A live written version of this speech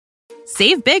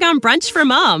Save big on brunch for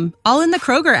mom, all in the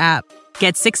Kroger app.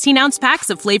 Get 16-ounce packs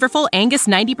of flavorful Angus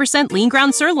 90% lean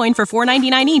ground sirloin for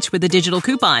 $4.99 each with a digital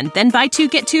coupon. Then buy 2,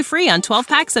 get 2 free on 12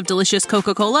 packs of delicious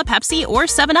Coca-Cola, Pepsi, or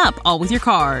 7-Up, all with your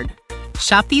card.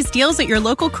 Shop these deals at your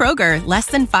local Kroger, less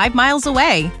than 5 miles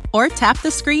away. Or tap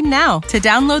the screen now to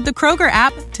download the Kroger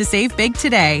app to save big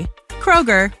today.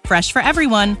 Kroger, fresh for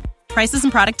everyone. Prices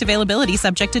and product availability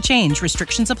subject to change.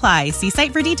 Restrictions apply. See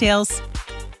site for details.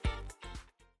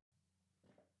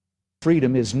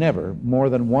 Freedom is never more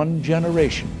than one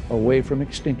generation away from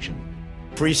extinction.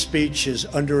 Free speech is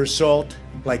under assault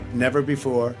like never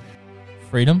before.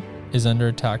 Freedom is under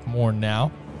attack more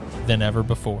now than ever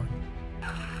before.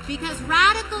 Because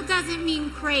radical doesn't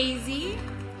mean crazy.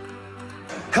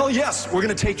 Hell yes, we're going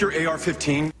to take your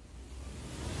AR-15.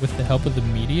 With the help of the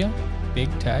media, big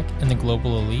tech, and the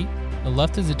global elite, the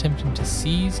left is attempting to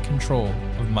seize control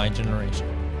of my generation.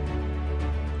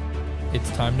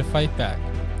 It's time to fight back.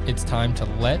 It's time to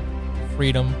let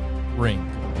freedom ring.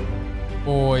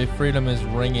 Boy, freedom is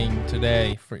ringing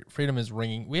today. Freedom is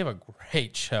ringing. We have a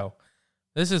great show.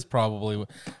 This is probably,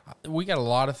 we got a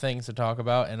lot of things to talk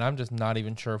about, and I'm just not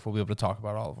even sure if we'll be able to talk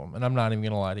about all of them. And I'm not even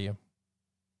going to lie to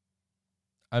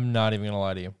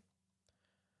you.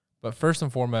 But first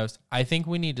and foremost, I think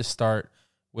we need to start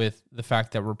with the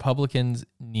fact that Republicans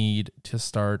need to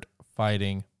start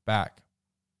fighting back.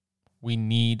 We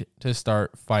need to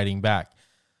start fighting back.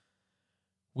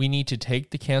 We need to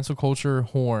take the cancel culture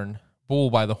bull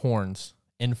by the horns,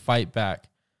 and fight back.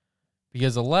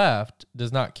 Because the left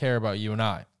does not care about you and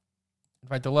I. In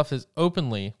fact, the left is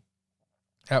openly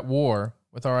at war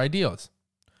with our ideals.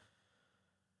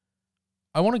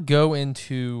 I want to go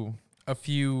into a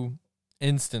few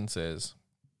instances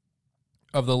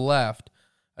of the left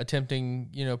attempting,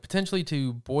 potentially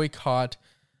to boycott,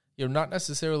 not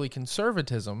necessarily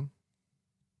conservatism,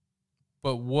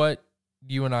 but what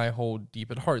you and I hold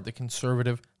deep at heart, the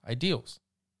conservative ideals.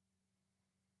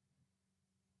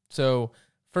 So,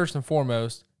 first and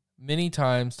foremost, many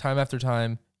times, time after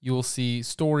time, you will see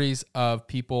stories of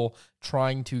people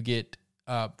trying to get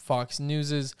Fox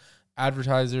News's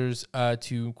advertisers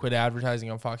to quit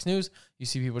advertising on Fox News. You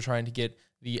see people trying to get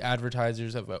the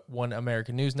advertisers of One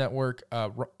American News Network,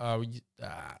 of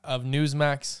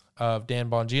Newsmax, of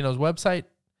Dan Bongino's website,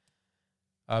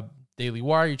 Daily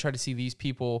Wire. You try to see these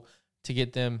people to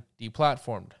get them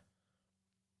deplatformed.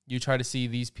 You try to see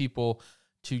these people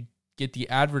to get the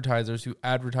advertisers who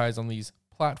advertise on these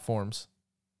platforms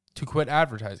to quit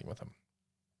advertising with them.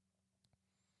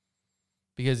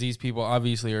 Because these people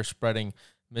obviously are spreading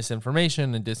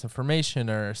misinformation and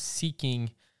disinformation, are seeking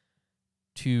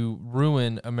to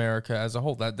ruin America as a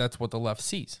whole. That's what the left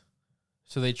sees.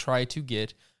 So they try to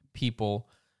get people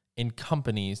in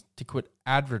companies to quit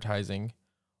advertising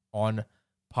on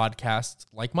podcasts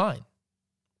like mine.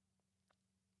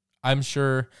 I'm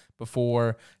sure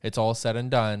before it's all said and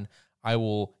done, I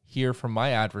will hear from my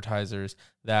advertisers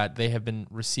that they have been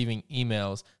receiving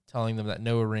emails telling them that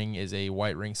Noah Ring is a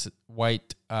white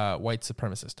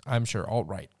supremacist. I'm sure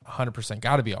alt-right, 100%,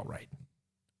 got to be alt-right.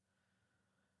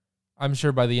 I'm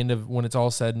sure by the end of when it's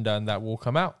all said and done, that will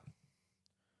come out.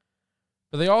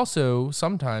 But they also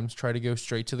sometimes try to go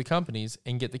straight to the companies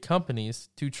and get the companies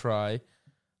to try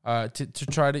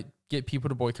to get people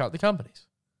to boycott the companies.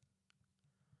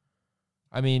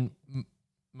 I mean,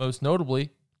 most notably,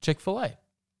 Chick-fil-A.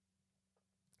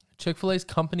 Chick-fil-A's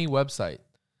company website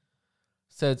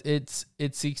says it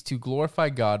seeks to glorify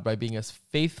God by being a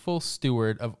faithful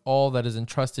steward of all that is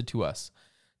entrusted to us,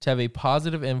 to have a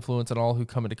positive influence on all who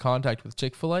come into contact with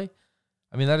Chick-fil-A.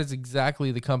 I mean, that is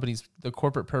exactly the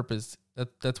corporate purpose.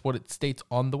 That's what it states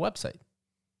on the website.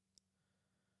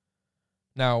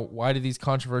 Now, why did these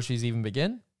controversies even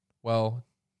begin? Well,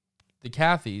 the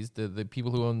Cathys, the people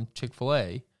who own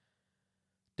Chick-fil-A,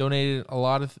 donated a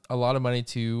lot of money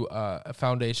to a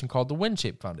foundation called the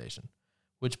WinShape Foundation,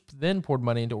 which then poured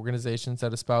money into organizations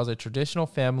that espouse a traditional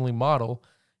family model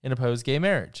and oppose gay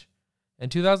marriage. In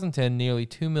 2010, nearly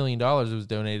 $2 million was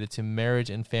donated to Marriage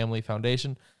and Family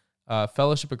Foundation,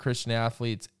 Fellowship of Christian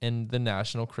Athletes, and the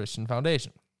National Christian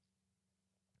Foundation.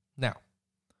 Now,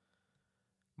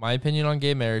 my opinion on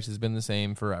gay marriage has been the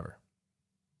same forever.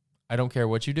 I don't care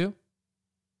what you do,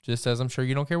 just as I'm sure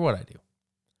you don't care what I do.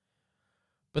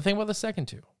 But think about the second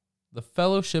two. The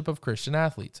Fellowship of Christian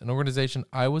Athletes, an organization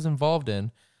I was involved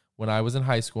in when I was in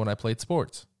high school and I played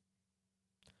sports.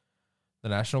 The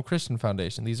National Christian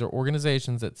Foundation. These are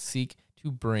organizations that seek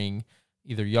to bring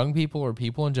either young people or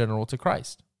people in general to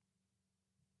Christ.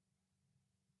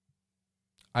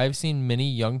 I've seen many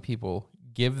young people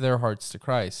give their hearts to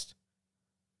Christ,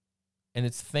 and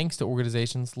it's thanks to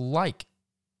organizations like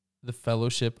the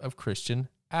Fellowship of Christian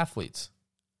Athletes.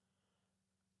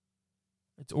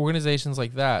 It's organizations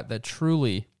like that that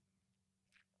truly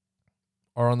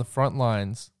are on the front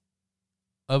lines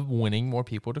of winning more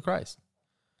people to Christ.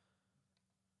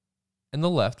 And the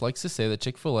left likes to say that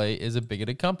Chick-fil-A is a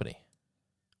bigoted company.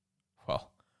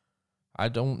 Well, I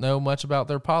don't know much about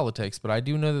their politics, but I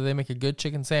do know that they make a good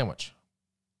chicken sandwich.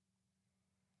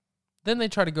 Then they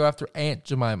try to go after Aunt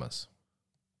Jemima's.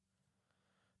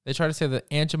 They try to say that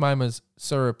Aunt Jemima's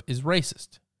syrup is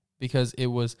racist because it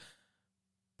was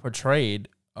portrayed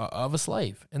of a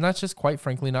slave. And that's just quite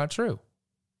frankly not true.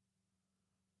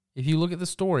 If you look at the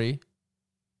story,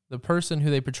 the person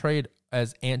who they portrayed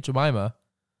as Aunt Jemima,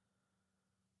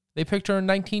 they picked her in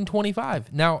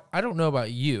 1925. Now, I don't know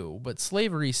about you, but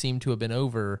slavery seemed to have been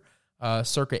over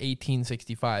circa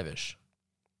 1865-ish.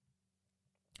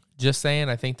 Just saying,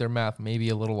 I think their math may be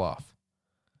a little off.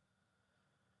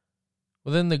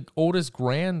 Well, then the oldest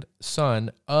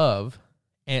grandson of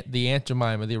the Aunt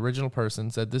Jemima, the original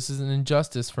person, said, "This is an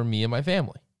injustice for me and my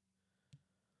family.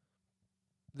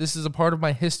 This is a part of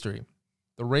my history.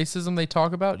 The racism they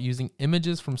talk about, using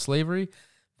images from slavery,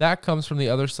 that comes from the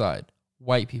other side,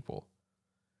 white people.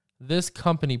 This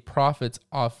company profits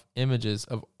off images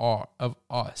of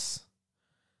us.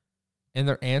 And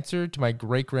their answer to my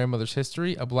great-grandmother's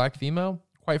history, a black female,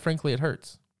 quite frankly, it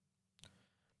hurts.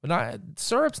 But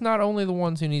syrup's not only the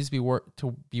ones who needs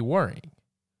to be worrying.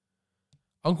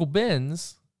 Uncle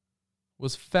Ben's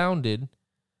was founded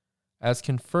as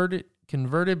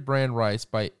converted brand rice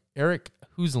by Eric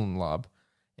Husenlob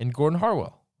and Gordon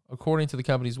Harwell. According to the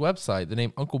company's website, the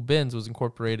name Uncle Ben's was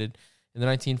incorporated in the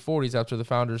 1940s after the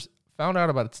founders found out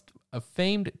about a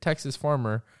famed Texas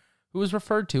farmer who was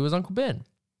referred to as Uncle Ben,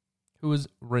 who was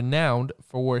renowned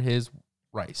for his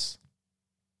rice.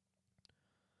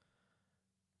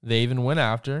 They even went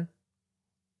after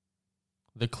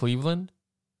the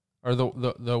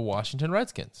Washington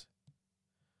Redskins.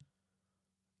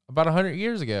 About 100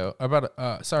 years ago,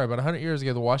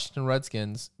 the Washington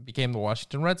Redskins became the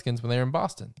Washington Redskins when they were in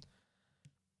Boston.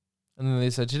 And then they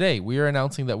said, "Today, we are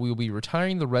announcing that we will be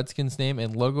retiring the Redskins name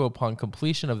and logo upon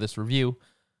completion of this review,"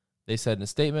 they said in a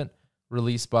statement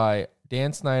released by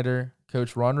Dan Snyder,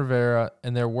 Coach Ron Rivera,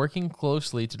 and they're working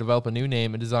closely to develop a new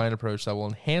name and design approach that will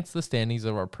enhance the standings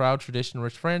of our proud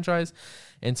tradition-rich franchise,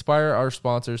 inspire our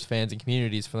sponsors, fans, and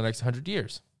communities for the next 100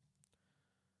 years.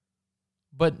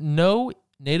 But no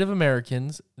Native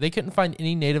Americans, they couldn't find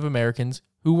any Native Americans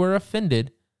who were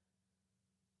offended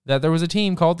that there was a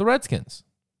team called the Redskins.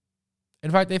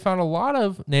 In fact, they found a lot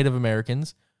of Native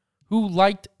Americans who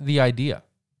liked the idea.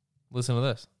 Listen to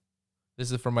this.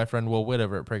 This is from my friend Will Witt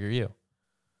over at PragerU.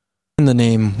 The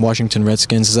name Washington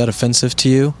Redskins, is that offensive to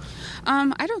you?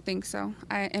 I don't think so.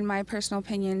 In my personal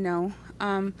opinion, no.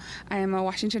 I am a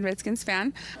Washington Redskins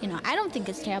fan. I don't think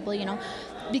it's terrible,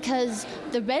 because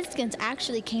the Redskins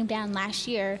actually came down last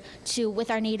year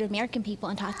with our Native American people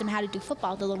and taught them how to do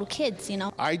football, the little kids,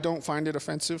 I don't find it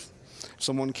offensive. If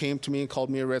someone came to me and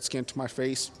called me a Redskin to my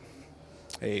face,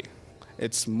 hey,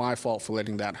 it's my fault for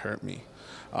letting that hurt me.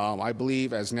 I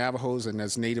believe as Navajos and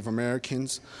as Native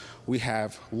Americans, we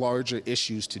have larger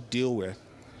issues to deal with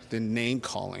than name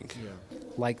calling. Yeah.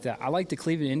 Like that. I like the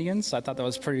Cleveland Indians. I thought that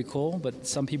was pretty cool, but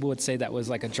some people would say that was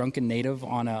like a drunken native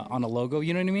on a logo,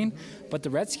 you know what I mean? But the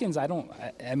Redskins,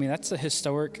 that's a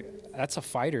historic, that's a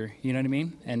fighter, you know what I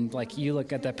mean? And like you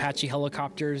look at the Apache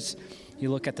helicopters, you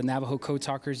look at the Navajo code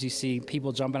talkers, you see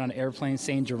people jumping on airplanes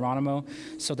saying Geronimo.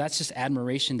 So that's just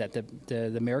admiration that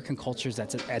the American cultures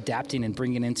that's adapting and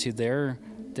bringing into their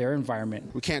environment.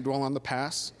 We can't dwell on the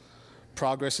past.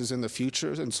 Progress is in the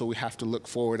future, and so we have to look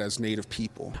forward as Native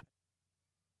people.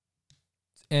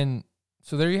 And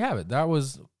so there you have it. That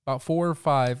was about 4 or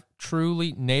 5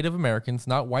 truly Native Americans,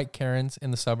 not white Karens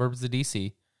in the suburbs of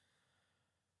D.C.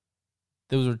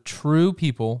 Those are true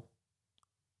people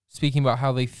speaking about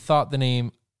how they thought the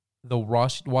name the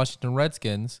Washington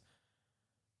Redskins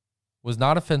was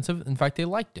not offensive. In fact, they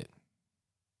liked it.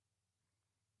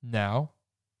 Now,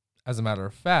 as a matter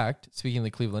of fact, speaking of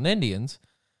the Cleveland Indians,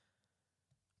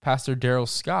 Pastor Daryl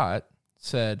Scott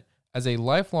said, as a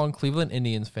lifelong Cleveland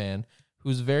Indians fan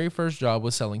whose very first job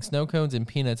was selling snow cones and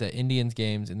peanuts at Indians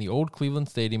games in the old Cleveland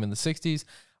Stadium in the 60s,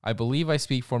 I believe I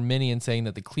speak for many in saying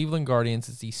that the Cleveland Guardians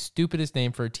is the stupidest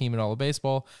name for a team in all of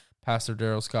baseball, Pastor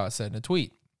Daryl Scott said in a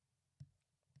tweet.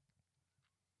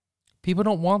 People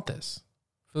don't want this.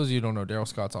 For those of you who don't know, Daryl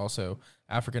Scott's also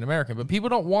African-American, but people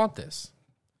don't want this.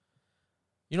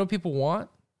 You know what people want?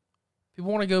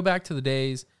 People want to go back to the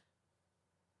days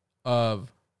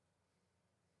of...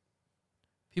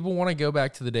 People want to go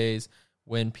back to the days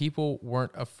when people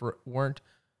weren't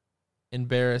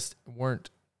embarrassed, weren't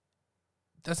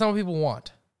That's not what people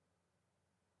want.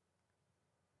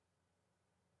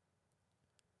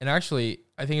 And actually,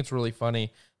 I think it's really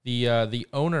funny. The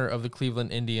owner of the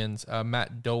Cleveland Indians,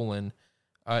 Matt Dolan,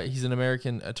 he's an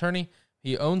American attorney.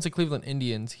 He owns the Cleveland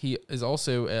Indians. He is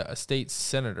also a state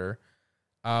senator,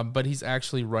 but he's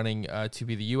actually running to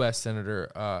be the U.S.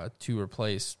 senator to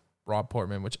replace Rob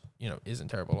Portman, which isn't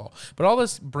terrible at all. But all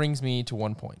this brings me to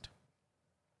one point: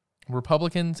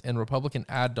 Republicans and Republican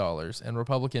ad dollars and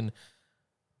Republican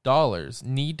dollars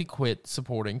need to quit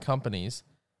supporting companies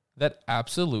that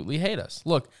absolutely hate us.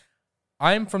 Look,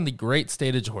 I'm from the great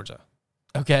state of Georgia.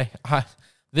 Okay,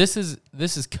 this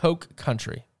is Coke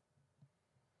country.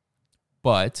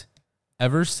 But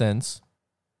ever since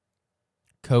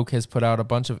Coke has put out a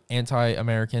bunch of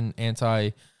anti-American,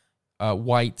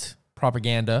 anti-white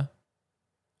propaganda,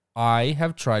 I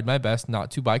have tried my best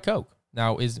not to buy Coke.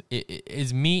 Now,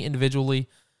 is me individually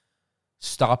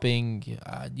stopping,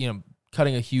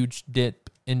 cutting a huge dip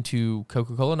into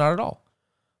Coca-Cola? Not at all.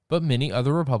 But many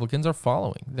other Republicans are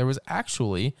following. There was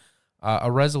actually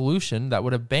a resolution that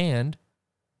would have banned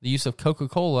the use of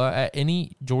Coca-Cola at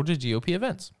any Georgia GOP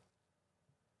events.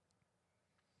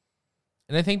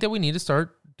 And I think that we need to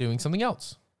start doing something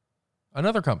else.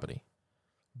 Another company,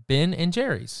 Ben and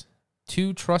Jerry's,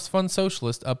 2 trust fund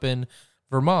socialists up in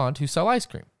Vermont who sell ice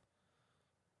cream.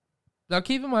 Now,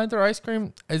 keep in mind, their ice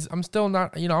cream is, I'm still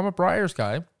not, I'm a Breyers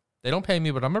guy. They don't pay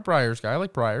me, but I'm a Breyers guy. I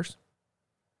like Breyers.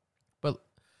 But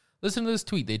listen to this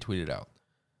tweet they tweeted out.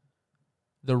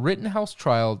 The Rittenhouse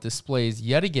trial displays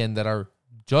yet again that our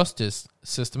justice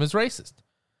system is racist.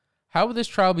 How would this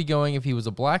trial be going if he was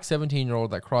a black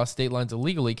 17-year-old that crossed state lines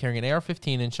illegally carrying an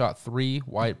AR-15 and shot 3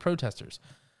 white protesters?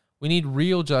 We need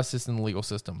real justice in the legal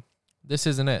system. This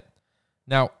isn't it.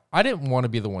 Now, I didn't want to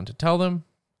be the one to tell them.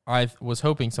 I was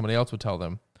hoping somebody else would tell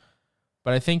them.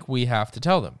 But I think we have to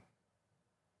tell them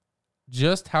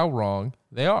just how wrong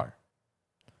they are.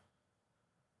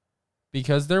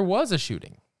 Because there was a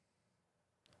shooting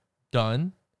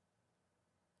done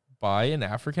by an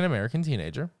African-American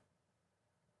teenager.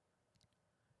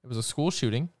 It was a school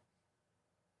shooting.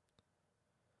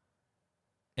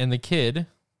 And the kid,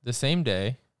 the same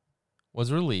day,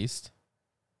 was released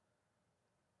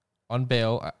on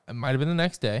bail. It might have been the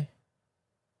next day.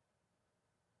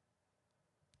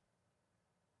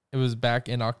 It was back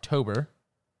in October,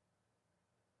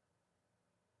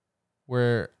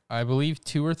 where I believe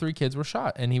 2 or 3 kids were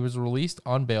shot, and he was released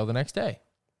on bail the next day.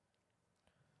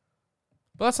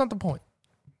 But that's not the point.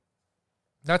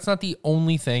 That's not the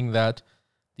only thing that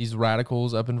these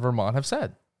radicals up in Vermont have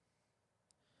said.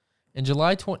 In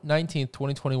July 19th,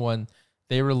 2021,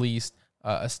 they released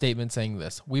a statement saying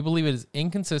this: "We believe it is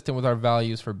inconsistent with our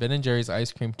values for Ben & Jerry's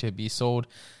ice cream to be sold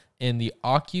in the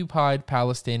occupied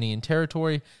Palestinian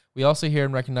territory. We also hear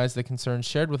and recognize the concerns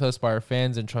shared with us by our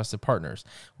fans and trusted partners.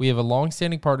 We have a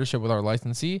long-standing partnership with our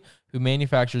licensee who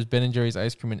manufactures Ben & Jerry's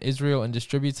ice cream in Israel and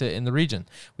distributes it in the region.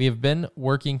 We have been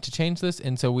working to change this,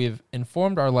 and so we have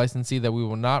informed our licensee that we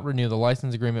will not renew the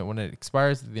license agreement when it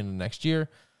expires at the end of next year.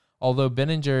 Although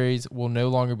Ben & Jerry's will no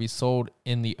longer be sold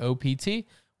in the OPT,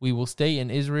 we will stay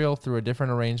in Israel through a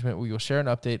different arrangement. We will share an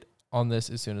update on this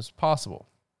as soon as possible."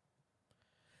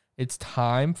 It's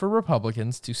time for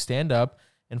Republicans to stand up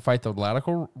and fight the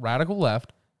radical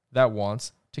left that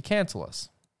wants to cancel us.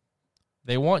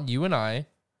 They want you and I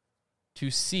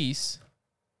to cease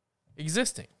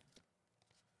existing.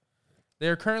 They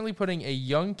are currently putting a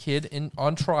young kid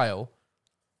on trial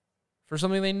for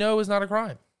something they know is not a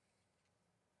crime.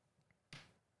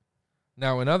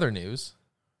 Now, in other news,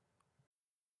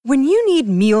 when you need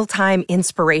mealtime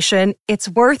inspiration, it's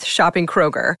worth shopping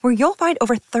Kroger, where you'll find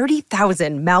over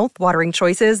 30,000 mouth-watering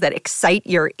choices that excite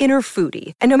your inner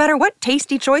foodie. And no matter what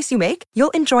tasty choice you make,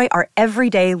 you'll enjoy our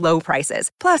everyday low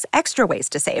prices, plus extra ways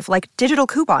to save, like digital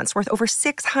coupons worth over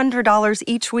 $600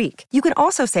 each week. You can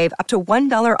also save up to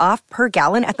 $1 off per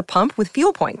gallon at the pump with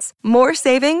fuel points. More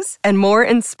savings and more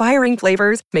inspiring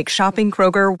flavors make shopping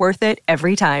Kroger worth it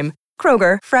every time.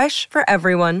 Kroger, fresh for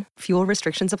everyone. Fuel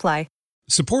restrictions apply.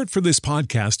 Support for this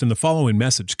podcast and the following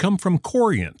message come from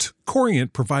Corient.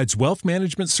 Corient provides wealth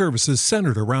management services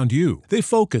centered around you. They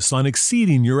focus on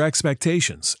exceeding your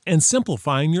expectations and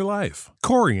simplifying your life.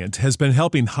 Corient has been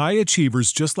helping high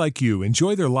achievers just like you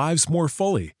enjoy their lives more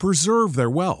fully, preserve their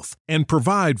wealth, and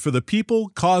provide for the people,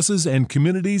 causes, and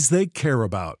communities they care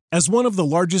about. As one of the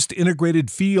largest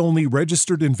integrated fee-only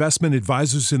registered investment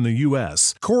advisors in the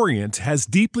U.S., Corient has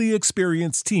deeply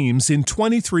experienced teams in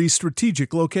 23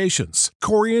 strategic locations.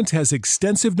 Corient has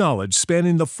extensive knowledge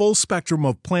spanning the full spectrum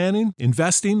of planning, planning,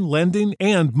 investing, lending,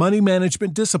 and money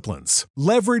management disciplines.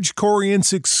 Leverage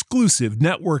Corient's exclusive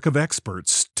network of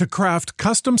experts to craft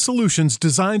custom solutions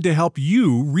designed to help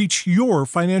you reach your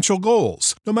financial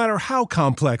goals, no matter how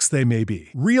complex they may be.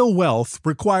 Real wealth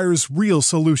requires real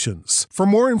solutions. For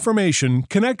more information,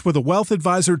 connect with a wealth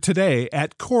advisor today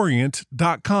at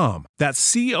Corient.com.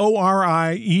 That's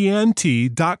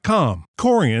Corient.com.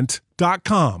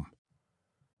 Corient.com.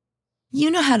 You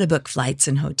know how to book flights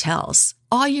and hotels.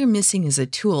 All you're missing is a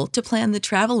tool to plan the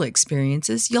travel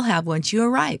experiences you'll have once you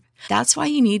arrive. That's why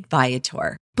you need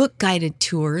Viator. Book guided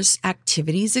tours,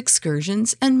 activities,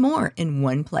 excursions, and more in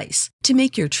one place to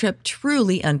make your trip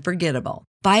truly unforgettable.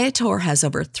 Viator has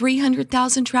over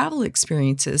 300,000 travel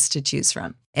experiences to choose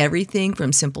from. Everything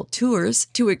from simple tours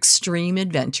to extreme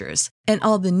adventures and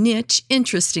all the niche,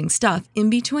 interesting stuff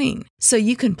in between. So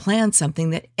you can plan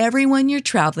something that everyone you're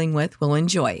traveling with will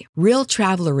enjoy. Real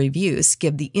traveler reviews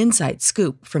give the inside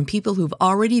scoop from people who've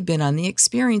already been on the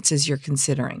experiences you're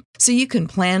considering. So you can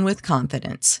plan with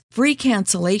confidence. Free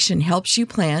cancellation helps you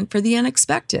plan for the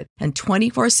unexpected. And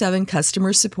 24/7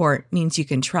 customer support means you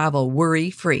can travel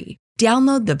worry-free.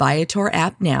 Download the Viator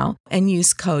app now and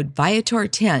use code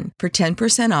Viator10 for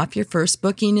 10% off your first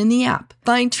booking in the app.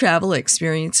 Find travel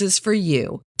experiences for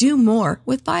you. Do more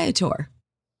with Viator.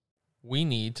 We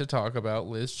need to talk about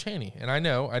Liz Cheney. And I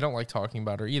know I don't like talking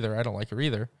about her either. I don't like her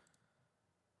either.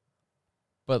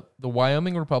 But the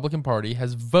Wyoming Republican Party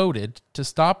has voted to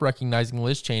stop recognizing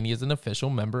Liz Cheney as an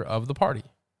official member of the party.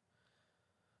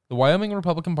 The Wyoming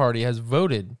Republican Party has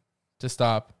voted to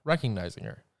stop recognizing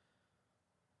her.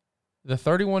 The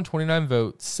 31-29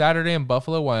 vote Saturday in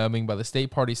Buffalo, Wyoming by the state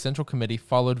party Central Committee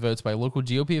followed votes by local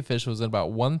GOP officials in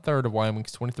about one-third of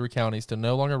Wyoming's 23 counties to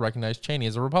no longer recognize Cheney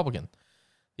as a Republican.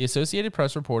 The Associated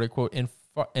Press reported, quote,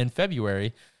 in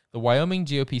February, the Wyoming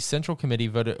GOP Central Committee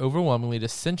voted overwhelmingly to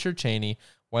censure Cheney,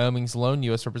 Wyoming's lone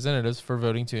U.S. representatives, for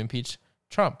voting to impeach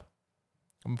Trump.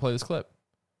 I'm going to play this clip.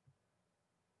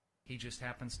 He just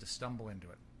happens to stumble into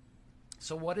it.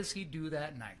 So what does he do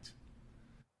that night?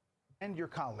 And your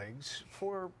colleagues,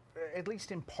 for at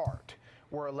least in part,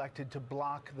 were elected to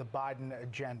block the Biden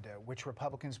agenda, which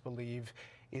Republicans believe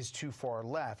is too far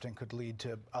left and could lead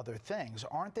to other things.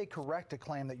 Aren't they correct to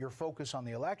claim that your focus on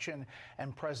the election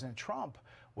and President Trump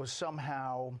was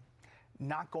somehow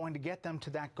not going to get them to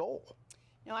that goal?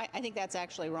 No, I think that's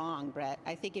actually wrong, Brett.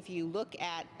 I think if you look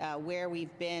at where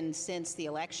we've been since the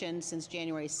election, since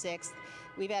January 6th,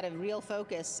 we've had a real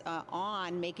focus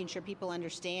on making sure people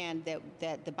understand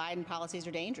that the Biden policies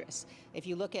are dangerous. If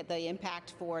you look at the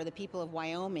impact for the people of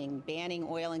Wyoming, banning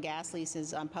oil and gas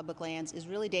leases on public lands is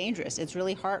really dangerous. It's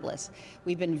really heartless.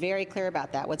 We've been very clear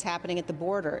about that. What's happening at the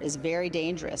border is very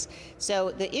dangerous.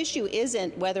 So the issue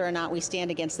isn't whether or not we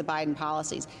stand against the Biden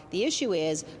policies. The issue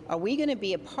is, are we going to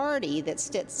be a party that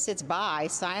sits by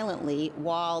silently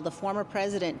while the former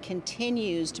president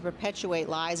continues to perpetuate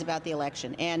lies about the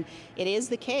election? And it is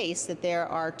the case that there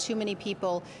are too many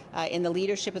people in the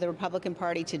leadership of the Republican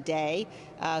Party today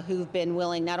who've been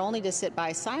willing not only to sit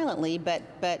by silently,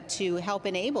 but to help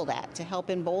enable that, to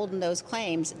help embolden those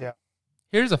claims. Yeah.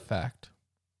 Here's a fact.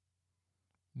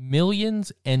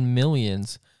 Millions and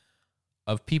millions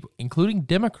of people, including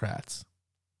Democrats,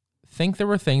 think there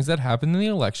were things that happened in the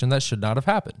election that should not have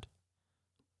happened.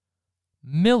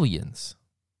 Millions.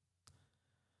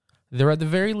 There are at the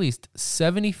very least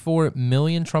 74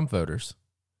 million Trump voters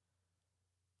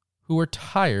who are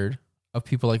tired of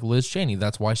people like Liz Cheney.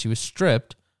 That's why she was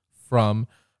stripped from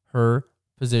her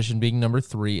position being number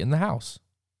 3 in the House.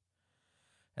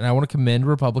 And I want to commend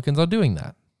Republicans on doing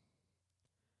that.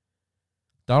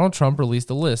 Donald Trump released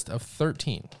a list of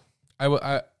 13.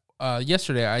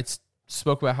 Yesterday, I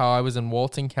spoke about how I was in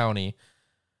Walton County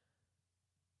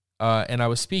and I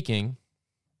was speaking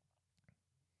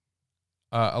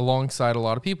alongside a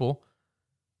lot of people.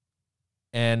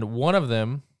 And one of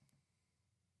them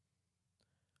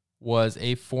was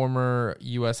a former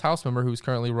U.S. House member who's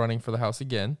currently running for the House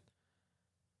again,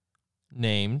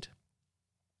 named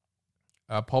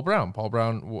Paul Brown. Paul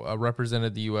Brown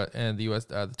represented the U.S. and the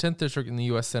 10th District in the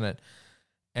U.S. Senate.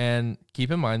 And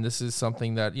keep in mind, this is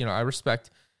something that I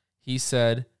respect. He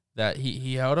said that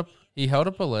he held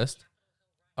up a list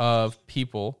of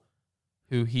people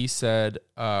who he said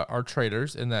are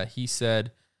traitors, and that he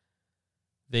said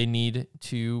they need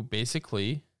to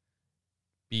basically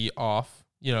be off.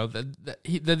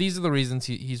 That these are the reasons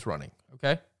he's running.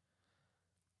 Okay,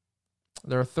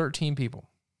 there are 13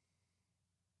 people,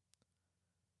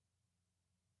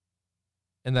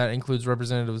 and that includes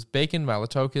Representatives Bacon,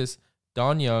 Malatokis,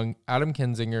 Don Young, Adam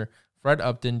Kinzinger, Fred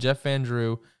Upton, Jeff Van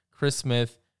Drew, Chris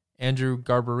Smith, Andrew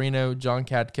Garbarino, John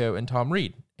Katko, and Tom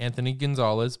Reed, Anthony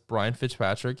Gonzalez, Brian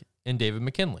Fitzpatrick, and David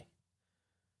McKinley.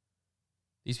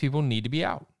 These people need to be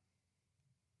out,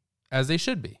 as they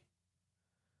should be,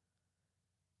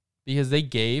 because they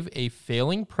gave a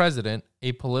failing president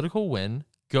a political win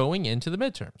going into the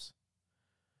midterms.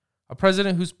 A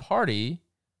president whose party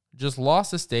just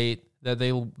lost a state that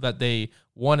they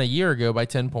won a year ago by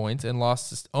 10 points and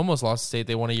almost lost a state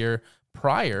they won a year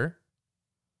prior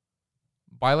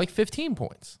by like 15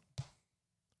 points.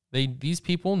 These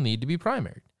people need to be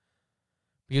primaried,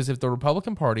 because if the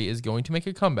Republican Party is going to make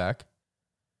a comeback,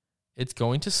 it's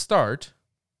going to start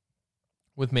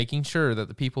with making sure that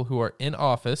the people who are in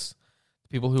office, the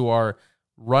people who are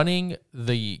running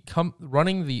the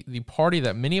party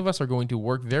that many of us are going to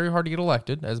work very hard to get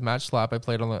elected, as Matt Schlapp, I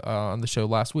played on the show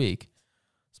last week,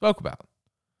 spoke about.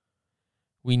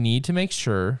 We need to make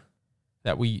sure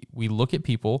that we look at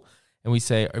people and we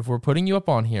say, if we're putting you up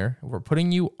on here, if we're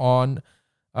putting you on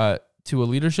to a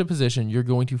leadership position, you're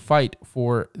going to fight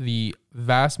for the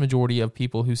vast majority of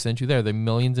people who sent you there, the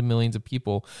millions and millions of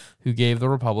people who gave the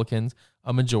Republicans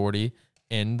a majority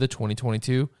in the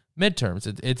 2022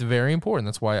 midterms. It's very important.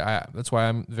 That's why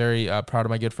I'm very proud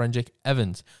of my good friend Jake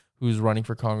Evans, who's running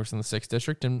for Congress in the 6th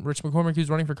District, and Rich McCormick, who's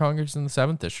running for Congress in the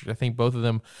 7th District. I think both of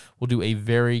them will do a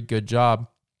very good job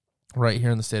right here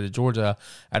in the state of Georgia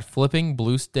at flipping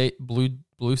blue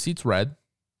seats red.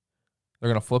 They're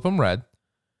going to flip them red.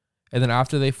 And then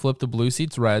after they flip the blue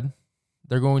seats red,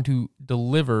 they're going to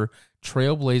deliver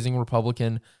trailblazing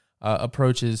Republican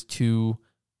approaches to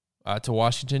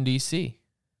Washington, D.C.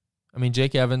 I mean,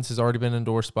 Jake Evans has already been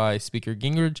endorsed by Speaker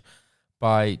Gingrich,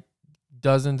 by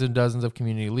dozens and dozens of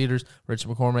community leaders. Rich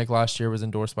McCormick last year was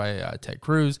endorsed by Ted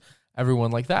Cruz,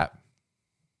 everyone like that.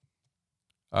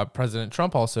 President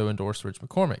Trump also endorsed Rich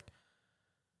McCormick,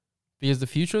 because the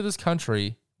future of this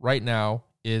country right now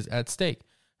is at stake.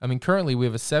 I mean, currently we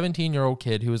have a 17-year-old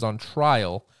kid who is on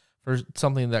trial for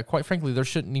something that, quite frankly, there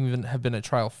shouldn't even have been a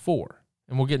trial for.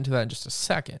 And we'll get into that in just a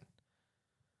second.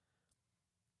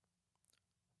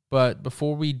 But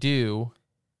before we do,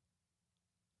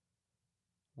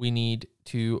 we need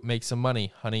to make some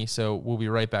money, honey. So we'll be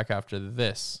right back after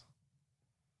this.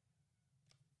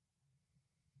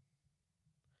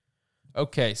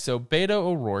 Okay, so Beto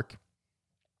O'Rourke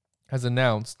has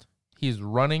announced he's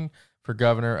running for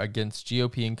governor against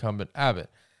GOP incumbent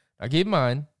Abbott. Now, keep in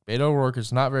mind, Beto O'Rourke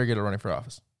is not very good at running for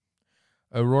office.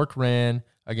 O'Rourke ran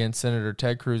against Senator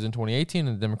Ted Cruz in 2018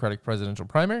 in the Democratic presidential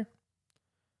primary,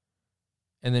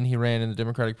 and then he ran in the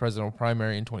Democratic presidential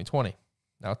primary in 2020.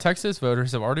 Now, Texas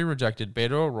voters have already rejected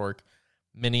Beto O'Rourke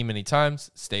many, many times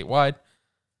statewide,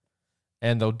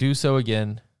 and they'll do so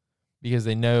again because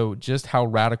they know just how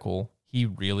radical he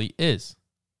really is,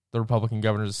 the Republican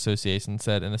Governors Association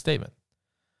said in a statement.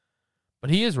 But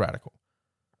he is radical.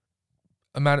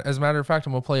 As a matter of fact,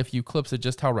 I'm going to play a few clips of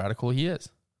just how radical he is.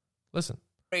 Listen.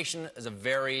 Immigration is a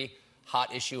very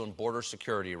hot issue in border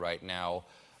security right now.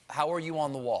 How are you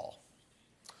on the wall?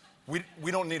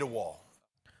 We don't need a wall.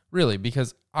 Really,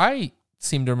 because I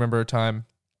seem to remember a time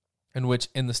in which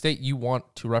in the state you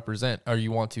want to represent or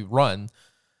you want to run,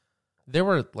 there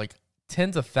were like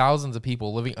tens of thousands of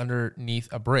people living underneath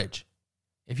a bridge.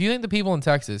 If you think the people in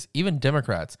Texas, even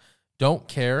Democrats, don't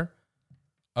care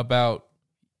about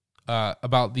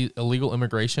the illegal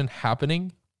immigration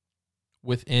happening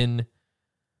within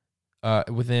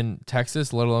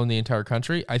Texas, let alone the entire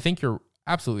country, I think you're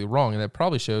absolutely wrong, and that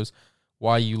probably shows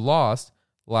why you lost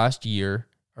last year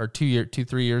or 3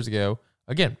 years ago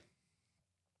again.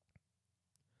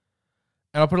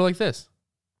 And I'll put it like this.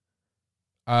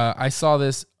 I saw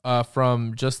this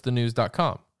from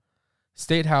justthenews.com.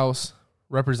 State House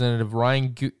Representative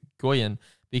Ryan Goyen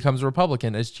becomes a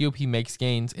Republican as GOP makes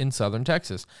gains in Southern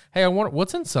Texas. Hey, I wonder,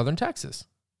 what's in Southern Texas?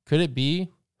 Could it be,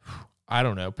 I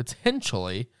don't know,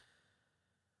 potentially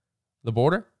the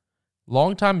border?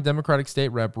 Longtime Democratic state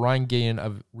rep Ryan Goyen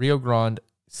of Rio Grande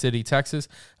City, Texas,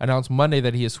 announced Monday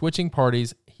that he is switching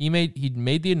parties. He made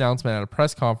the announcement at a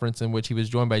press conference in which he was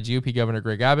joined by GOP Governor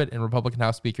Greg Abbott and Republican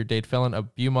House Speaker Dade Phelan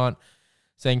of Beaumont,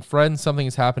 saying, "Friends, something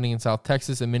is happening in South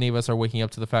Texas, and many of us are waking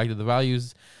up to the fact that the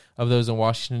values of those in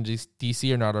Washington,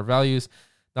 D.C. are not our values,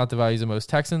 not the values of most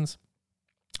Texans.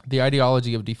 The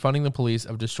ideology of defunding the police,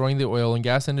 of destroying the oil and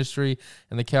gas industry,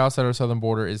 and the chaos at our southern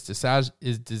border is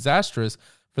disastrous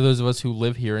for those of us who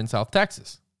live here in South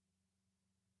Texas."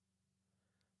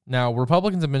 Now,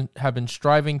 Republicans have been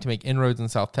striving to make inroads in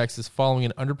South Texas following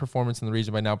an underperformance in the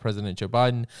region by now President Joe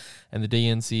Biden and the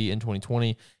DNC in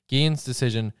 2020. Goyen's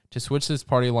decision to switch this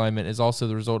party alignment is also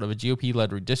the result of a GOP-led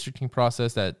redistricting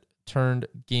process that turned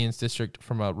Goyen's district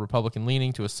from a Republican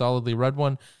leaning to a solidly red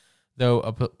one. though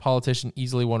a politician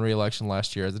easily won re-election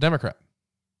last year as a Democrat.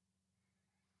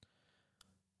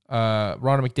 Ronna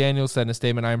McDaniel said in a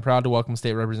statement, "I am proud to welcome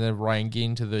State Representative Ryan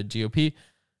Gein to the GOP.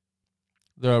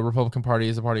 The Republican Party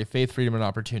is a party of faith, freedom, and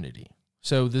opportunity."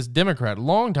 So this Democrat,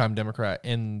 longtime Democrat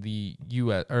in the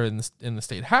U.S. or in the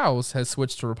state house, has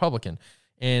switched to Republican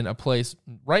in a place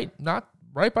not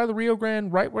right by the Rio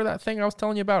Grande, right where that thing I was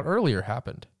telling you about earlier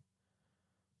happened.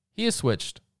 He has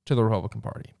switched to the Republican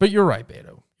Party. But you're right,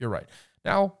 Beto. You're right.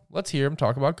 Now let's hear him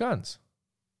talk about guns.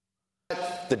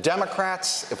 The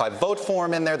Democrats, if I vote for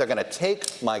them in there, they're going to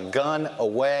take my gun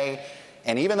away.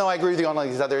 And even though I agree with you on all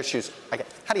these other issues,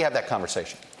 how do you have that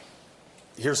conversation?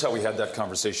 Here's how we had that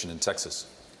conversation in Texas.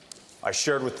 I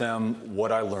shared with them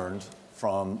what I learned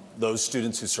from those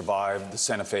students who survived the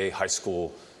Santa Fe High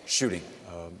School shooting.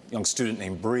 A young student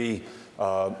named Bree,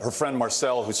 her friend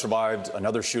Marcel, who survived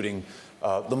another shooting,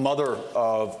 the mother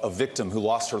of a victim who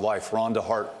lost her life, Rhonda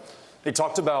Hart. They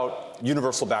talked about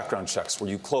universal background checks where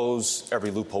you close every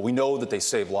loophole. We know that they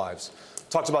save lives.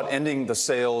 Talked about ending the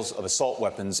sales of assault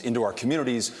weapons into our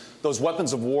communities. Those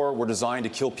weapons of war were designed to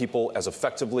kill people as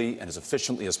effectively and as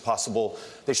efficiently as possible.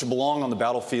 They should belong on the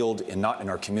battlefield and not in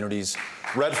our communities.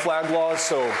 Red flag laws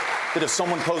so that if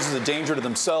someone poses a danger to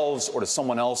themselves or to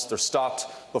someone else, they're stopped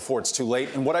before it's too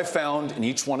late. And what I found in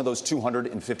each one of those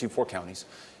 254 counties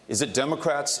is that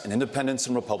Democrats and independents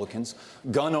and Republicans,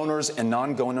 gun owners and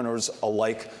non-gun owners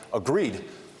alike agreed.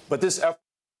 But this effort...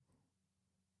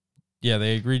 Yeah,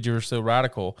 they agreed you were so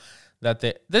radical that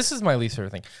this is my least favorite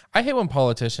thing. I hate when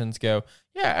politicians go,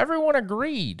 yeah, everyone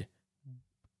agreed,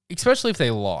 especially if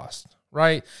they lost,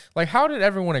 right? Like, how did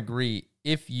everyone agree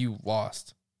if you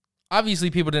lost? Obviously,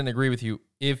 people didn't agree with you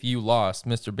if you lost,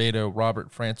 Mr. Beto,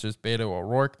 Robert Francis Beto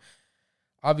O'Rourke.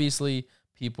 Obviously,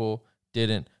 people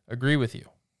didn't agree with you.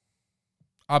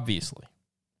 Obviously.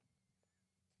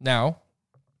 Now,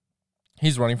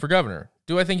 he's running for governor.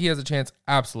 Do I think he has a chance?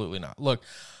 Absolutely not. Look,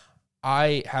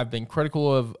 I have been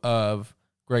critical of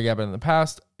Greg Abbott in the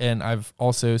past, and I've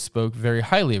also spoke very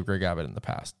highly of Greg Abbott in the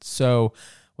past. So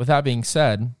with that being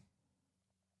said,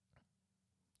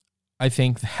 I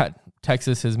think that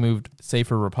Texas has moved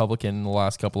safer Republican in the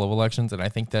last couple of elections, and I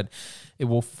think that it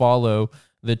will follow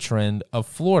the trend of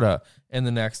Florida in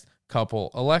the next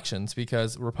couple elections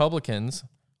because Republicans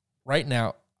right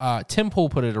now, Tim Pool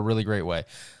put it a really great way.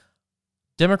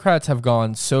 Democrats have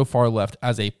gone so far left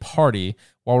as a party,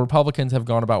 while Republicans have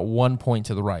gone about 1 point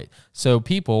to the right. So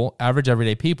people, average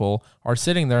everyday people, are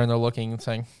sitting there and they're looking and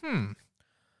saying,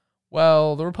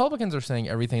 well, the Republicans are saying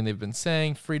everything they've been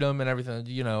saying, freedom and everything,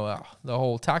 the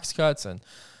whole tax cuts,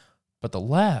 but the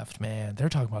left, man, they're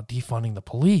talking about defunding the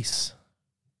police.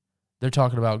 They're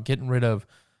talking about getting rid of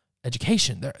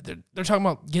education. They're talking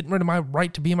about getting rid of my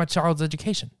right to be in my child's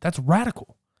education. That's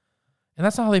radical. And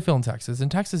that's not how they feel in Texas.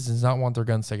 And Texas does not want their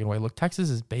guns taken away. Look, Texas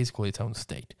is basically its own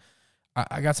state.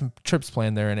 I got some trips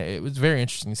planned there, and it was very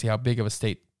interesting to see how big of a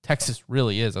state Texas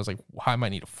really is. I was like, well, I might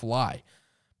need to fly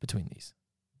between these.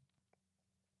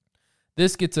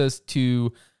 This gets us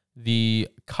to the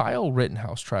Kyle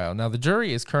Rittenhouse trial. Now, the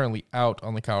jury is currently out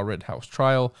on the Kyle Rittenhouse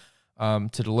trial to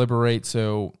deliberate,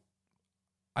 so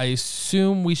I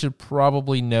assume we should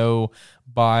probably know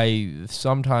by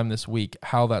sometime this week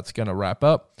how that's going to wrap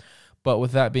up. But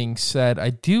with that being said, I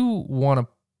do want to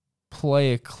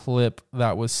play a clip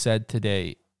that was said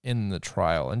today in the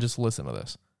trial and just listen to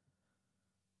this.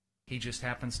 He just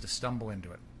happens to stumble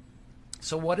into it.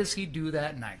 So what does he do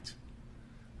that night?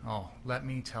 Oh, let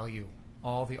me tell you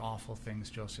all the awful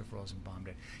things Joseph Rosenbaum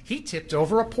did. He tipped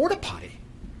over a porta potty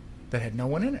that had no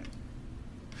one in it.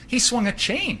 He swung a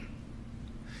chain.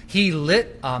 He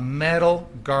lit a metal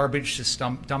garbage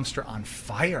dumpster on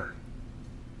fire.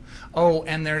 Oh,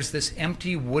 and there's this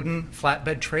empty wooden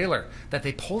flatbed trailer that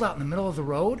they pulled out in the middle of the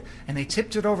road, and they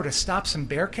tipped it over to stop some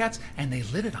bearcats, and they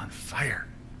lit it on fire.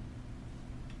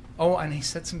 Oh, and he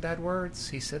said some bad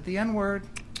words. He said the N-word.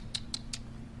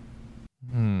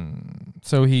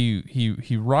 So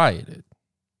he rioted.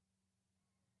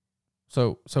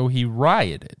 So he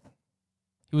rioted.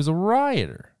 He was a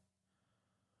rioter.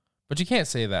 But you can't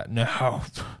say that. No.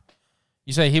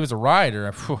 You say he was a rioter.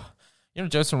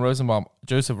 Joseph Rosenbaum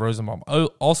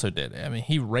also did. I mean,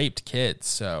 he raped kids,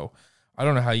 so I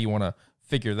don't know how you want to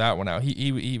figure that one out.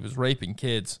 He was raping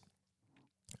kids.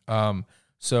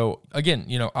 So again,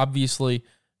 obviously,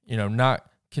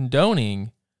 not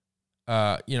condoning,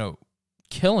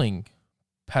 killing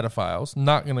pedophiles.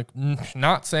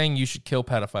 Not saying you should kill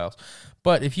pedophiles,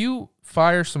 but if you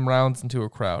fire some rounds into a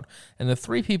crowd and the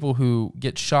three people who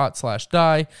get shot /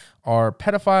 die are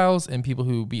pedophiles and people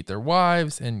who beat their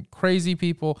wives and crazy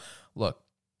people, look,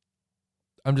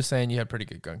 I'm just saying you had pretty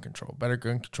good gun control. Better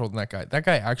gun control than that guy. That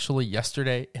guy actually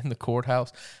yesterday in the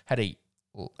courthouse had a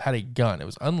gun. It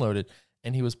was unloaded,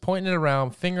 and he was pointing it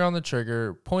around, finger on the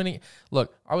trigger, pointing.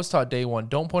 Look, I was taught day one,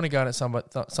 don't point a gun at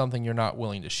something you're not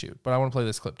willing to shoot. But I want to play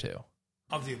this clip too.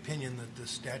 Of the opinion that the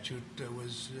statute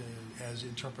was as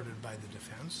interpreted by the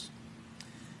defense,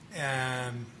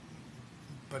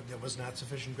 but there was not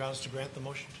sufficient grounds to grant the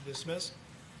motion to dismiss.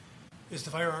 Is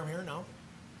the firearm here now?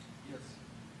 Yes.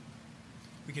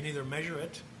 We can either measure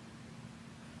it,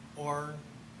 or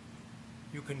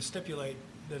you can stipulate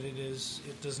that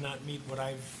it does not meet what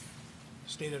I've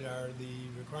stated are the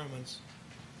requirements.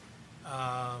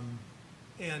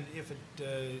 And if it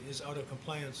is out of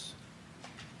compliance,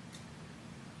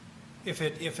 if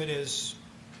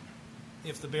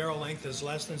the barrel length is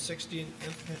less than 60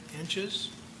 inches,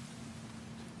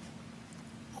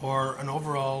 or an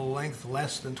overall length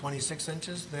less than 26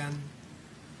 inches, then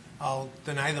I'll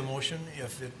deny the motion.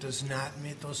 If it does not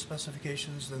meet those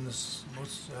specifications, then this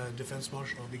defense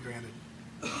motion will be granted.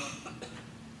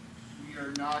 We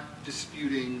are not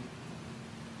disputing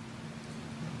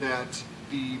that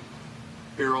the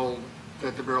barrel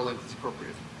length is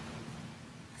appropriate.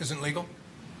 Isn't legal?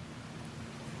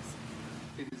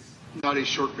 It is not a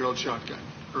short-barreled shotgun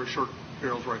or a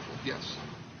short-barreled rifle. Yes.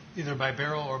 Either by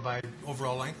barrel or by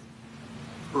overall length?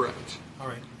 Correct. All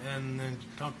right, and then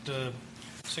count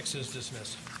 6 is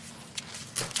dismissed.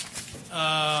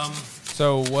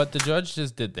 So what the judge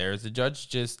just did there is the judge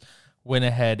just went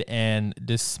ahead and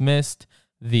dismissed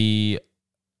the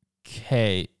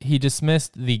he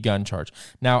dismissed the gun charge.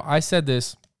 Now, I said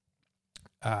this,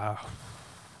 I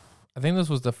think this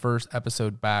was the first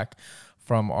episode back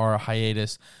from our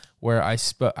hiatus where I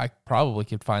probably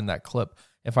could find that clip.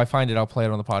 If I find it, I'll play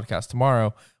it on the podcast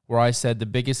tomorrow, where I said the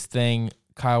biggest thing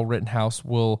Kyle Rittenhouse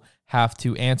will have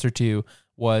to answer to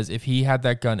was if he had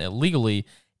that gun illegally,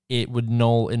 it would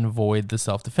null and void the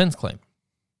self-defense claim.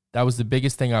 That was the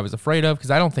biggest thing I was afraid of,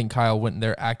 because I don't think Kyle went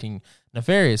there acting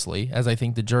nefariously, as I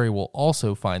think the jury will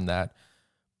also find that.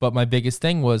 But my biggest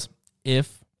thing was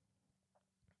if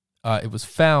it was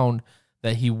found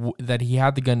that he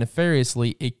had the gun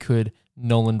nefariously, it could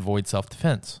null and void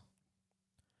self-defense,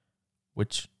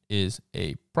 which is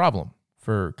a problem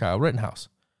for Kyle Rittenhouse,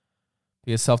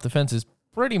 because self-defense is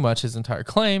pretty much his entire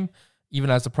claim, even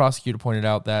as the prosecutor pointed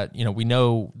out that, we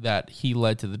know that he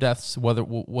led to the deaths, whether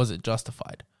was it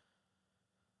justified.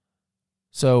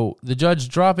 So the judge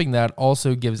dropping that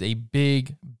also gives a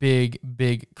big, big,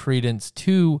 big credence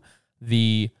to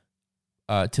the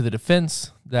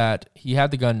defense that he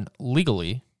had the gun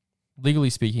legally. Legally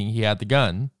speaking, he had the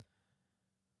gun.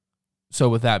 So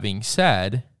with that being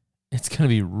said, it's going to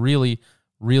be really,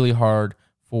 really hard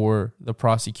for the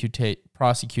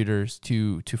prosecutors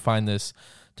to find this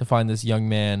young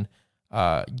man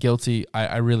guilty.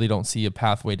 I really don't see a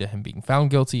pathway to him being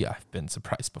found guilty. I've been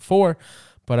surprised before,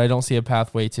 but I don't see a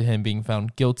pathway to him being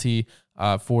found guilty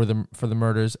for the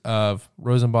murders of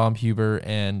Rosenbaum, Huber,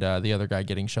 and the other guy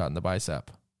getting shot in the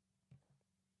bicep.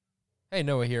 Hey,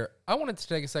 Noah here. I wanted to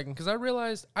take a second because I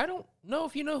realized I don't know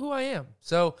if you know who I am.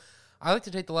 So I like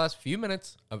to take the last few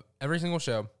minutes of every single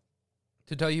show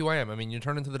to tell you who I am. I mean, you're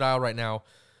turning to the dial right now.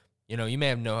 You may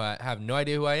have no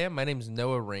idea who I am. My name is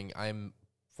Noah Ring. I'm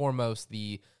foremost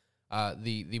the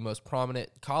most prominent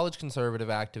college conservative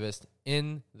activist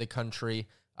in the country.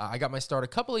 I got my start a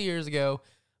couple of years ago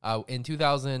in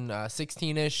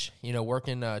 2016-ish,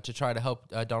 working to try to help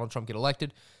Donald Trump get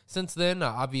elected. Since then,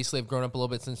 obviously, I've grown up a little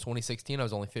bit since 2016. I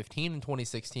was only 15 in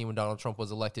 2016 when Donald Trump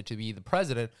was elected to be the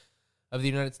president of the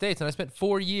United States. And I spent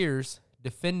 4 years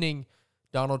defending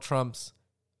Donald Trump's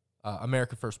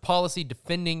America First policy,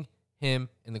 defending him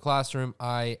in the classroom.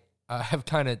 I have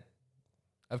kind of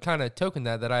tokened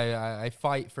that I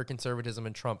fight for conservatism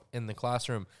and Trump in the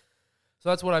classroom. So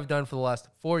that's what I've done for the last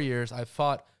 4 years. I've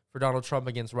fought for Donald Trump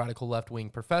against radical left-wing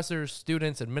professors,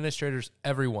 students, administrators,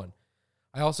 everyone.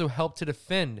 I also helped to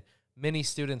defend many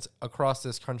students across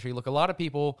this country. Look, a lot of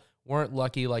people weren't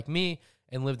lucky like me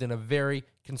and lived in a very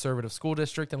conservative school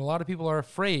district, and a lot of people are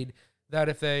afraid that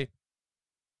if they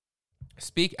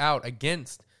speak out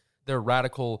against their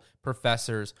radical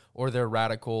professors or their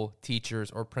radical teachers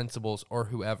or principals or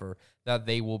whoever, that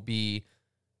they will be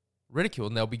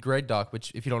ridiculed and they'll be grade docked,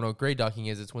 which, if you don't know what grade docking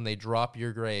is, it's when they drop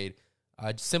your grade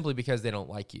simply because they don't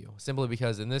like you. Simply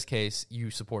because, in this case,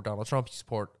 you support Donald Trump, you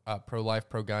support pro-life,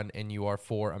 pro-gun, and you are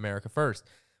for America First.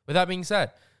 With that being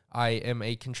said, I am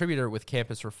a contributor with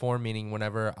Campus Reform, meaning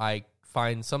whenever I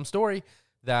find some story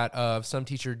that of some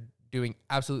teacher doing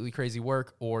absolutely crazy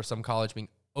work or some college being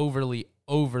overly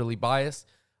biased,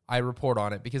 I report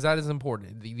on it because that is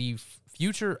important. The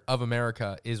future of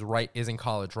America is in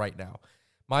college right now.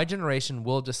 My generation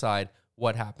will decide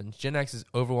what happens. Gen X is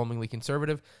overwhelmingly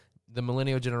conservative. The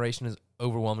millennial generation is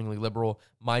overwhelmingly liberal.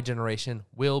 My generation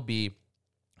will be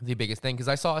the biggest thing, because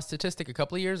I saw a statistic a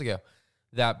couple of years ago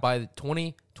that by the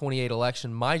 2028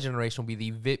 election, my generation will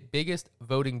be the biggest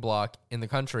voting bloc in the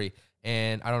country.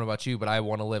 And I don't know about you, but I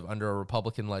want to live under a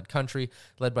Republican-led country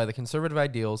led by the conservative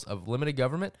ideals of limited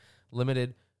government,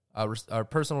 limited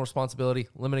personal responsibility,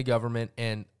 limited government,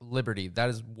 and liberty. That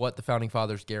is what the Founding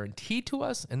Fathers guaranteed to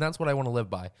us, and that's what I want to live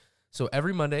by. So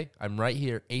every Monday, I'm right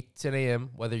here, 8 to 10 a.m.,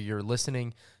 whether you're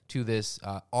listening to this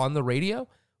on the radio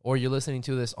or you're listening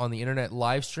to this on the internet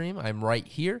live stream, I'm right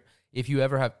here. If you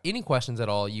ever have any questions at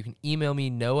all, you can email me,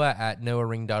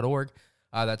 noah@noahring.org.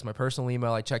 That's my personal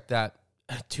email. I check that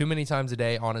too many times a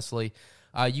day, honestly.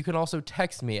 You can also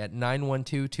text me at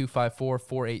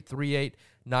 912-254-4838,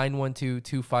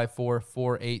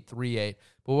 912-254-4838.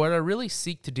 But what I really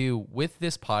seek to do with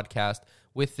this podcast,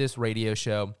 with this radio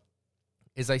show,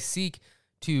 is I seek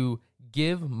to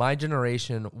give my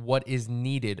generation what is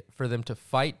needed for them to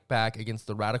fight back against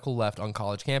the radical left on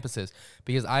college campuses,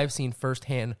 because I've seen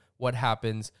firsthand what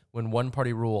happens when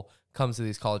one-party rule comes to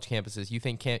these college campuses. You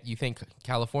think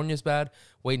California's bad?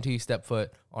 Wait until you step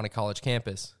foot on a college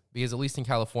campus, because at least in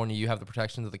California, you have the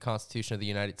protections of the Constitution of the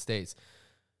United States.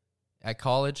 At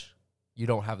college, you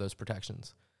don't have those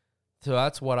protections. So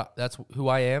that's who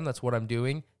I am. That's what I'm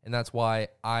doing, and that's why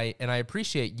I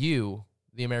appreciate you,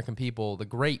 the American people, the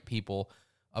great people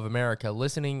of America,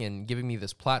 listening and giving me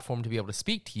this platform to be able to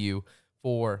speak to you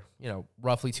for,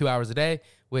 roughly 2 hours a day,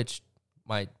 which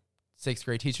my 6th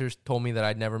grade teachers told me that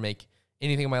I'd never make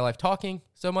anything in my life talking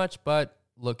so much, but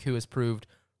look who has proved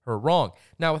her wrong.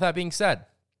 Now, with that being said,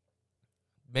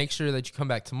 make sure that you come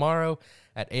back tomorrow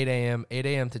at 8 a.m.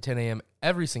 to 10 a.m.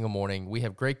 every single morning. We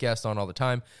have great guests on all the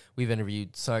time. We've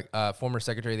interviewed former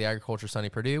Secretary of the Agriculture, Sonny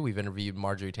Perdue. We've interviewed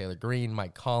Marjorie Taylor Greene,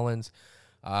 Mike Collins,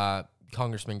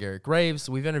 Congressman Garrett Graves.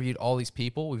 We've interviewed all these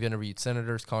people. We've interviewed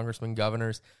senators, congressmen,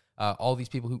 governors, all these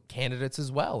people candidates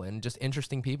as well, and just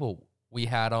interesting people. We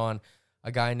had on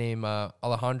a guy named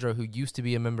Alejandro, who used to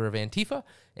be a member of Antifa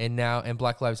and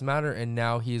Black Lives Matter, and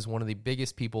now he is one of the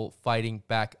biggest people fighting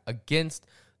back against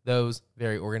those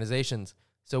very organizations.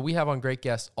 So we have on great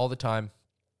guests all the time,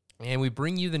 and we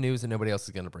bring you the news that nobody else is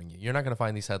going to bring you. You're not going to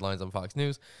find these headlines on Fox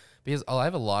News, because I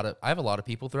have a lot of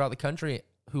people throughout the country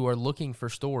who are looking for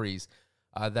stories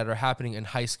that are happening in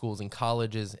high schools and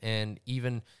colleges, and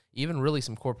even really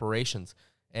some corporations.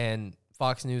 And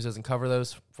Fox News doesn't cover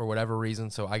those for whatever reason,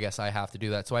 so I guess I have to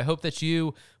do that. So I hope that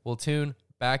you will tune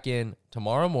back in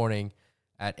tomorrow morning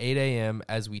at 8 a.m.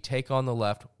 as we take on the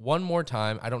left one more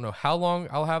time. I don't know how long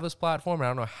I'll have this platform. I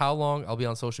don't know how long I'll be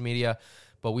on social media,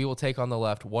 but we will take on the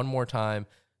left one more time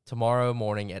tomorrow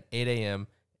morning at 8 a.m.,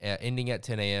 ending at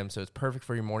 10 a.m., so it's perfect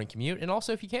for your morning commute. And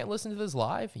also, if you can't listen to this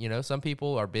live, some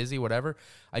people are busy, whatever,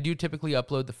 I do typically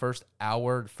upload the first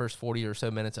 40 or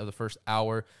so minutes of the first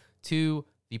hour to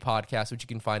the podcast, which you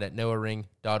can find at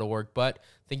noahring.org. But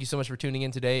thank you so much for tuning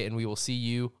in today, and we will see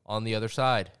you on the other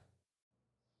side.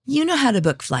 You know how to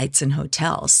book flights and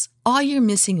hotels. All you're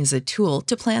missing is a tool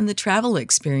to plan the travel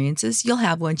experiences you'll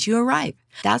have once you arrive.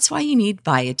 That's why you need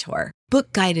Viator.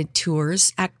 Book guided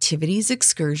tours, activities,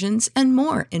 excursions, and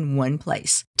more in one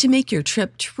place to make your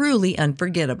trip truly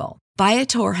unforgettable.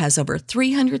 Viator has over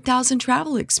 300,000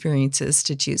 travel experiences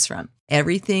to choose from.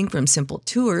 Everything from simple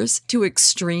tours to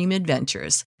extreme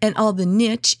adventures, and all the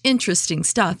niche, interesting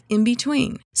stuff in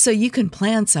between. So you can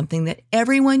plan something that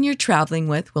everyone you're traveling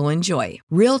with will enjoy.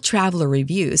 Real traveler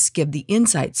reviews give the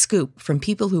inside scoop from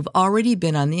people who've already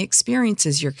been on the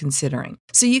experiences you're considering,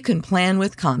 so you can plan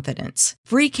with confidence.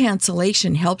 Free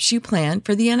cancellation helps you plan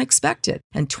for the unexpected,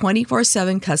 and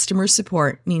 24/7 customer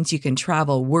support means you can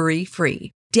travel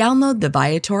worry-free. Download the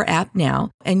Viator app now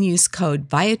and use code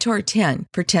Viator10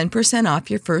 for 10%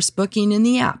 off your first booking in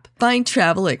the app. Find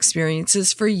travel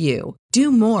experiences for you.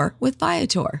 Do more with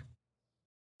Viator.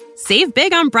 Save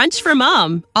big on brunch for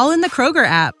mom, all in the Kroger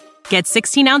app. Get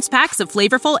 16-ounce packs of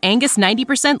flavorful Angus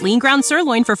 90% lean ground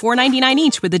sirloin for $4.99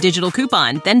 each with a digital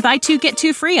coupon. Then buy 2, get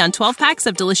 2 free on 12 packs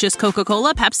of delicious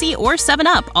Coca-Cola, Pepsi, or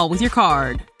 7-Up, all with your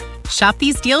card. Shop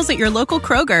these deals at your local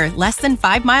Kroger, less than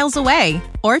 5 miles away.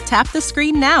 Or tap the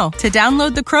screen now to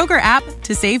download the Kroger app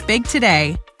to save big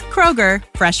today. Kroger,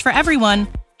 fresh for everyone.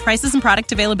 Prices and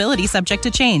product availability subject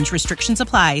to change. Restrictions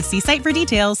apply. See site for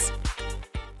details.